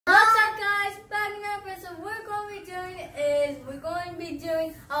is we're going to be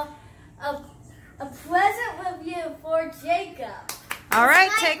doing a present review for Jacob. All right,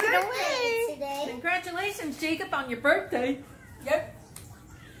 It's my take it away. today. Congratulations, Jacob, on your birthday. Yep.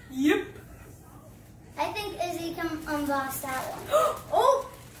 Yep. I think Izzy can unbox that one. Oh!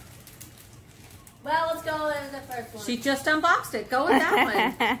 Well, let's go with the first one. She just unboxed it. Go with that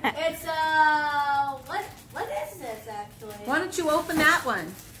one. It's what is this actually? Why don't you open that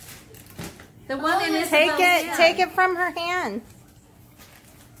one? The one in Take Isabel's hand. Take it from her hand.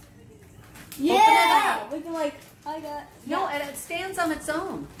 Yeah. Open it up. We can I got. No, and it stands on its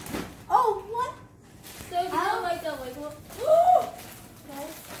own. Oh, what? So you know, like a wiggle.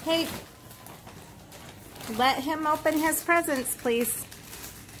 Hey, let him open his presents, please.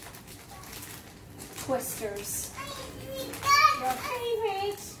 Twisters. Your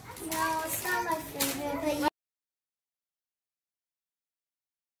favorite? No, it's not my favorite. But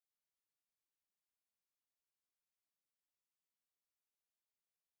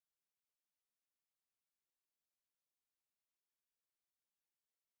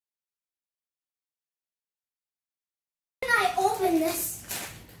can I open this?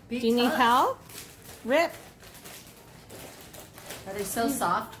 Do you need help? Rip. Are they so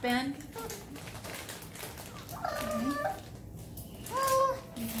soft, Ben?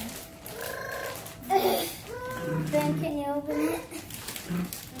 Ben, can you open it?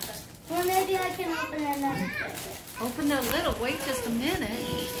 Or maybe I can open another present. Open a little. Wait just a minute.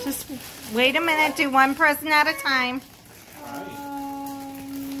 Just wait a minute. Do one present at a time.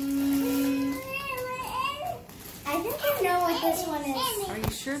 I think I know what this one is. Are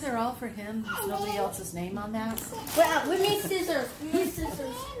you sure they're all for him? There's nobody else's name on that? Well, we need scissors. We need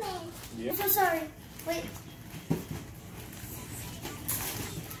scissors. Yep. I'm so sorry. Wait.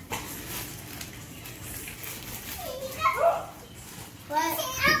 What?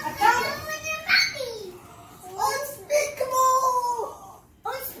 I found it.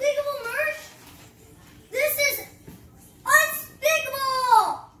 Unspeakable merch? This is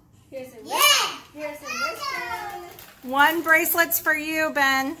unspeakable! Here's a Here's a wristband. One bracelet's for you,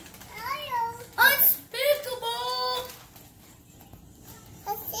 Ben. Unspeakable!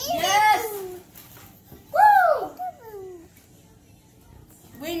 Yes! Woo!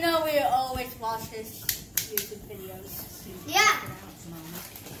 We know we always watch his YouTube videos. Yeah.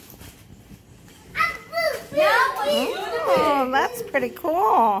 Oh, that's pretty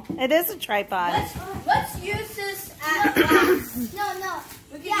cool. It is a tripod. Let's use this at last. No.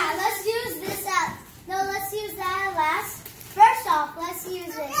 Yeah, let's use this at. No, let's use that at last. First off, let's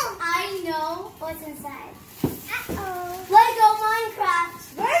use it. I know what's inside. Lego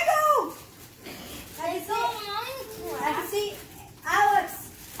Minecraft. Lego Minecraft. I can see Alex.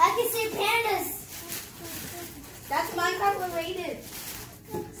 I can see pandas. That's Minecraft related.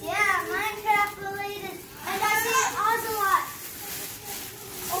 Yeah, Minecraft related. And I see Ocelot.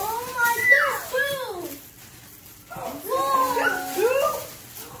 Oh my God! Whoa!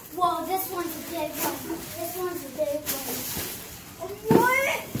 Whoa, this one's a big one. This one's a big one.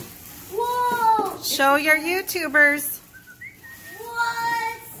 What? Whoa! Show your YouTubers.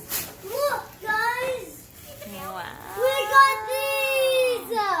 What? Look, guys! Wow. We got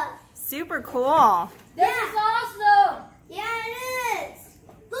these! Super cool. This is awesome! Yeah, it is!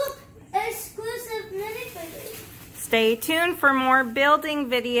 Look, exclusive minifigures. Stay tuned for more building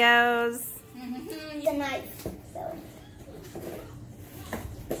videos. The knife.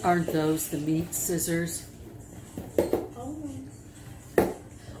 Aren't those the meat scissors?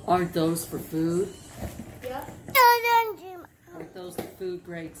 Aren't those for food? Yep. Aren't those the food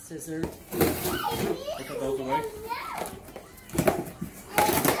grade scissors? Put those away.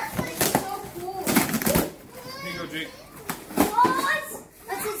 Here you go, Jake. What?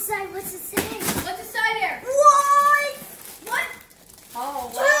 What's inside? What's inside? What's inside here? What? What?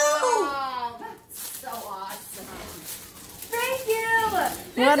 Oh, wow. That's so awesome. Thank you.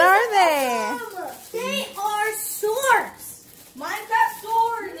 What are they? They are swords. Minecraft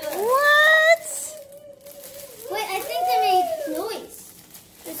swords. What? Wait, I think they make noise.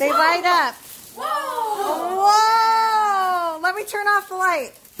 They light up. Whoa. Whoa! Let me turn off the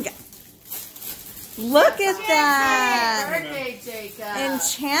light. Look at that. Birthday, Jacob.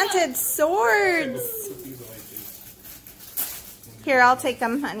 Enchanted swords. Put these away, please. Here, I'll take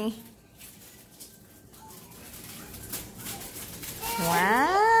them, honey.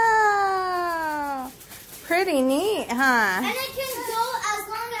 Wow. Pretty neat, And huh? it can go as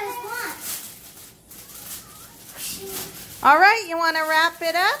long as it wants. All right, you want to wrap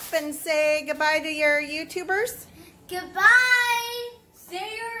it up and say goodbye to your YouTubers? Goodbye. See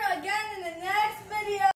you again in the next video.